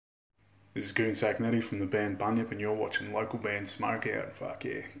This is Goon Sacknetti from the band Bunyip, and you're watching local band Smokeout. Fuck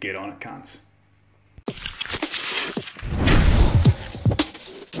yeah, get on it, cunts.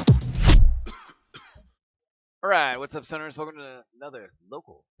 Alright, what's up, Stoners? Welcome to another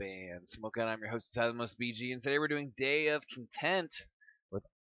local band, Smokeout. I'm your host, Most BG, and today we're doing Day of Content with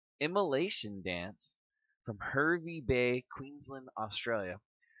Immolation Dance from Hervey Bay, Queensland, Australia.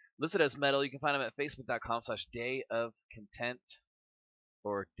 Listed as metal, you can find them at facebook.com/Day of Content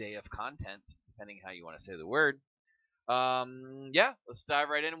or Day of Content, depending how you want to say the word. Yeah, let's dive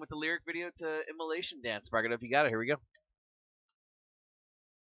right in with the lyric video to Immolation Dance. Spark it up, you got it. Here we go.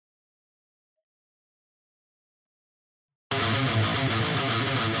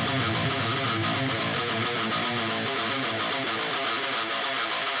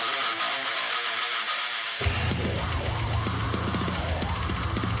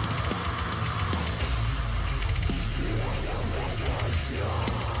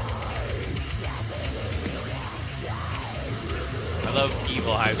 I love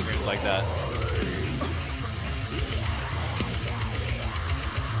evil high screams like that.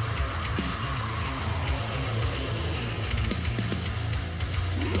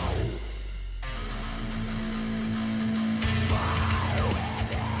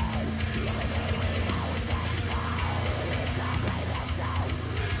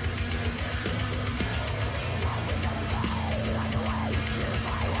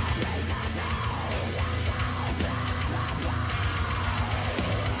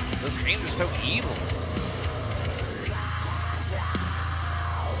 Those screams are so evil.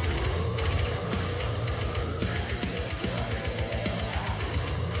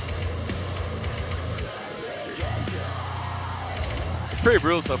 Pretty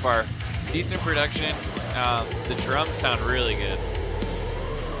brutal so far. Decent production. The drums sound really good.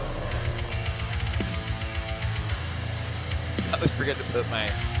 I always forget to put my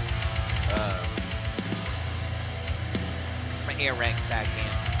air rank back in.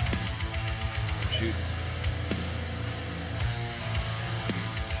 Shoot.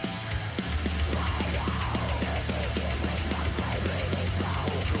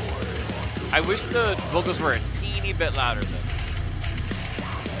 I wish the vocals were a teeny bit louder though.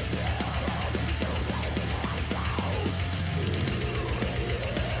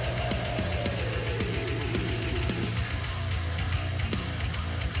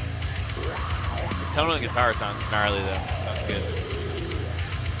 The tone of the guitar sounds gnarly though. Sounds good.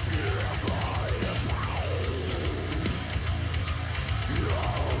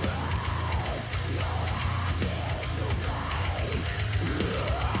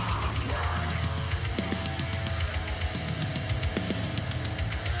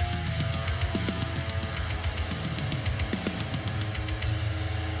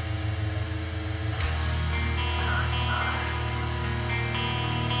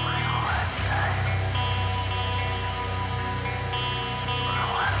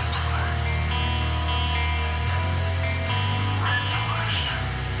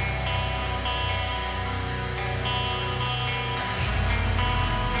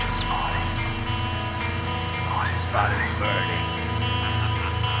 Body's burning.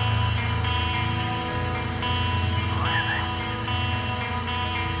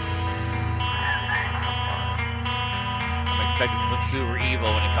 I'm expecting some super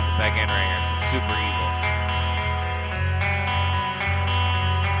evil when it comes back in right here. Some super evil.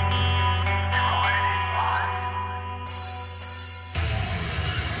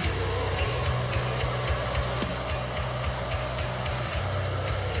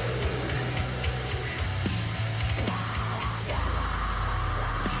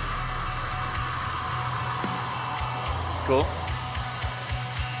 Cool.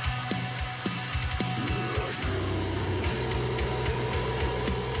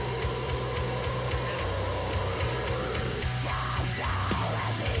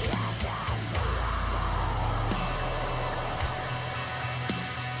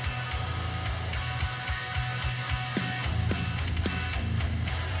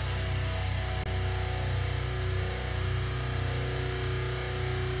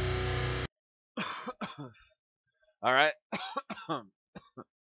 All right.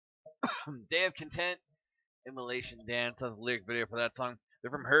 Day of Content, Immolation Dance. That's the lyric video for that song. They're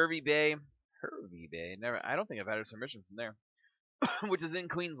from Hervey Bay. Hervey Bay. Never. I don't think I've had a submission from there, which is in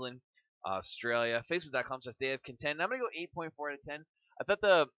Queensland, Australia. Facebook.com/Day of Content. And I'm gonna go 8.4 out of 10. I thought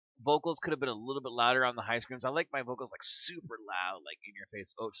the vocals could have been a little bit louder on the high screams. I like my vocals like super loud, like in your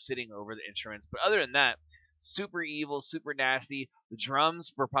face, sitting over the instruments. But other than that, super evil, super nasty. The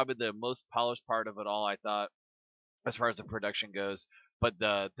drums were probably the most polished part of it all, I thought, as far as the production goes. But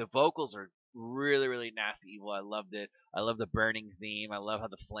the vocals are really, really nasty evil. I loved it. I love the burning theme. I love how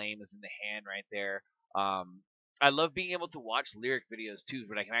the flame is in the hand right there. I love being able to watch lyric videos too,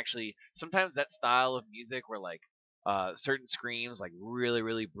 but I can actually sometimes that style of music where like certain screams, like really,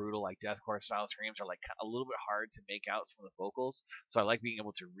 really brutal, like deathcore style screams, are like a little bit hard to make out some of the vocals. So I like being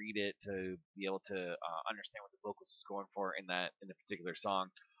able to read it to be able to understand what the vocals is going for in the particular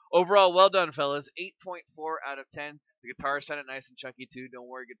song. Overall, well done, fellas. 8.4 out of 10. The guitar sounded nice and chunky too. Don't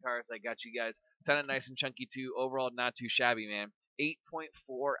worry, guitarists, I got you guys. Sounded nice and chunky too. Overall, not too shabby, man.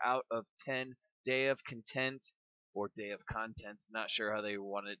 8.4 out of 10. Day of Content or Day of Content. Not sure how they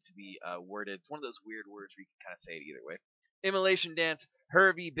wanted it to be worded. It's one of those weird words where you can kind of say it either way. Immolation Dance,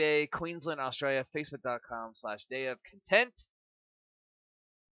 Hervey Bay, Queensland, Australia. Facebook.com/Day of Content.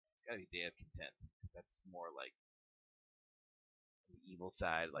 It's gotta be Day of Content. That's more like the evil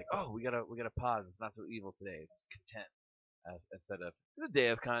side. Like, oh, we gotta pause. It's not so evil today. It's content instead of it's a day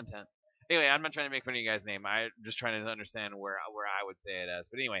of content. Anyway, I'm not trying to make fun of you guys' name. I'm just trying to understand where I would say it as.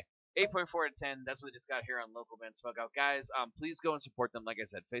 But anyway, 8.4 out of 10. That's what they just got here on Local Band Smokeout. Guys, please go and support them. Like I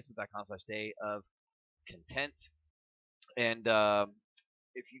said, Facebook.com/Day of Content. And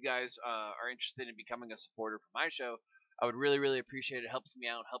if you guys are interested in becoming a supporter for my show, I would really, really appreciate it. It helps me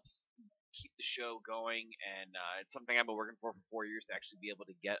out, helps keep the show going, and it's something I've been working for 4 years to actually be able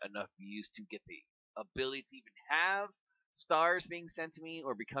to get enough views to get the ability to even have stars being sent to me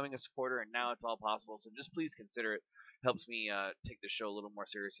or becoming a supporter, and now it's all possible. So just please consider it. Helps me take the show a little more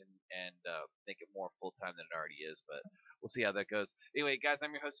serious and make it more full time than it already is. But we'll see how that goes. Anyway, guys,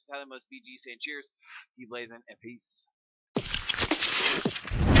 I'm your host, Tyler Most BG, saying cheers, keep blazing, and peace.